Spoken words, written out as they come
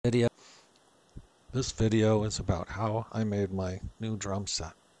This video is about how I made my new drum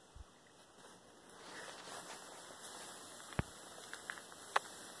set.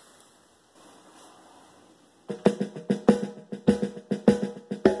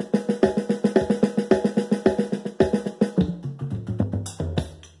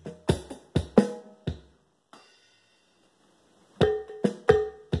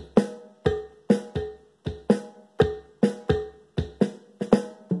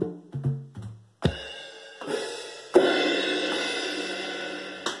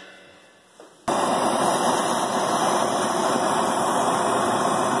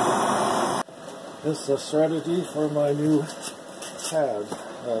 This is a strategy for my new pad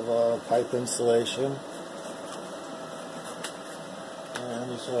of pipe insulation.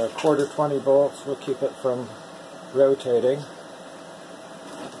 And these are quarter 20 bolts will keep it from rotating.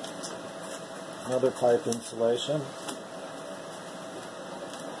 Another pipe insulation.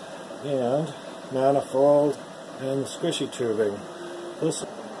 And manifold and squishy tubing. This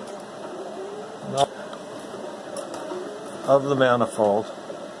of the manifold,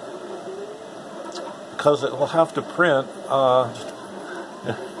 because it will have to print.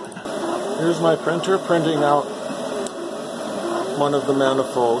 Here's my printer printing out one of the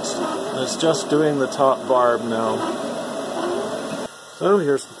manifolds. It's just doing the top barb now. So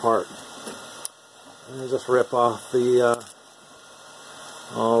here's the part. I just rip off the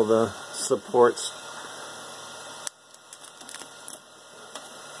all the supports,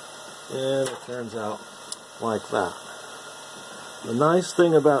 and it turns out like that. The nice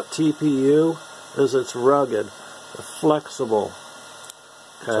thing about TPU is it's rugged, flexible.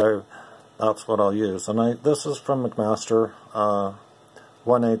 Okay, so that's what I'll use. And this is from McMaster,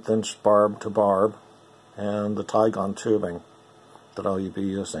 1/8 inch barb to barb, and the Tygon tubing that I'll be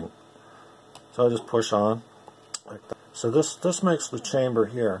using. So I just push on like that. So this makes the chamber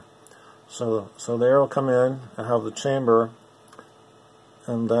here. So the air will come in and have the chamber,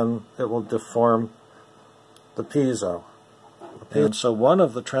 and then it will deform the piazo. And so one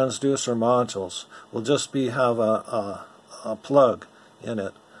of the transducer modules will just have a plug in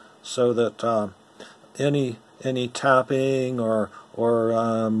it, so that any tapping or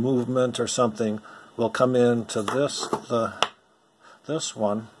movement or something will come into this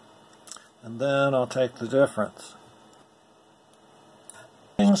one, and then I'll take the difference.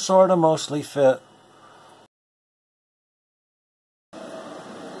 Things sort of mostly fit.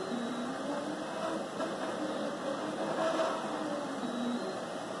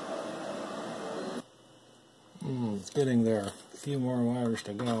 It's getting there. A few more wires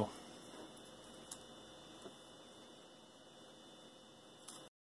to go.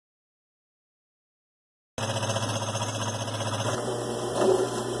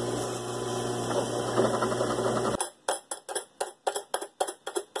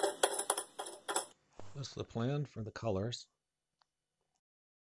 This is the plan for the colors.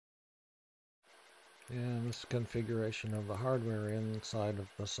 And this configuration of the hardware inside of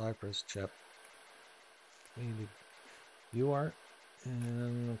the Cypress chip. We need UART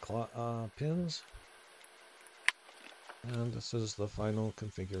and pins, and this is the final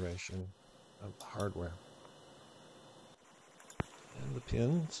configuration of the hardware. And the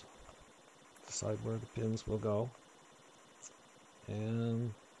pins, decide where the pins will go,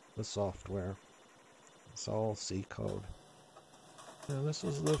 and the software. It's all C code. And this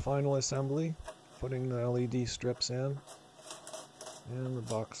is the final assembly, putting the LED strips in, and the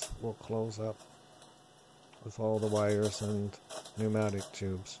box will close up with all the wires and pneumatic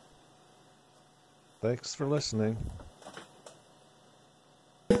tubes. Thanks for listening.